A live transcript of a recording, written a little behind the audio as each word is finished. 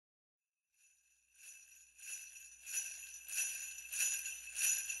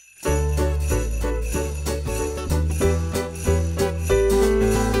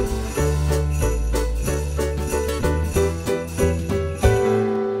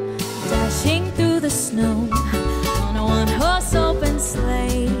snow, on a one-horse open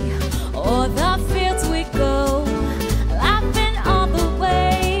sleigh. O'er the fields we go, laughing all the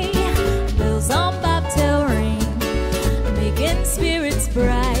way. Bells on bobtail ring, making spirits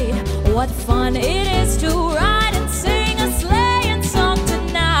bright. What fun it is to ride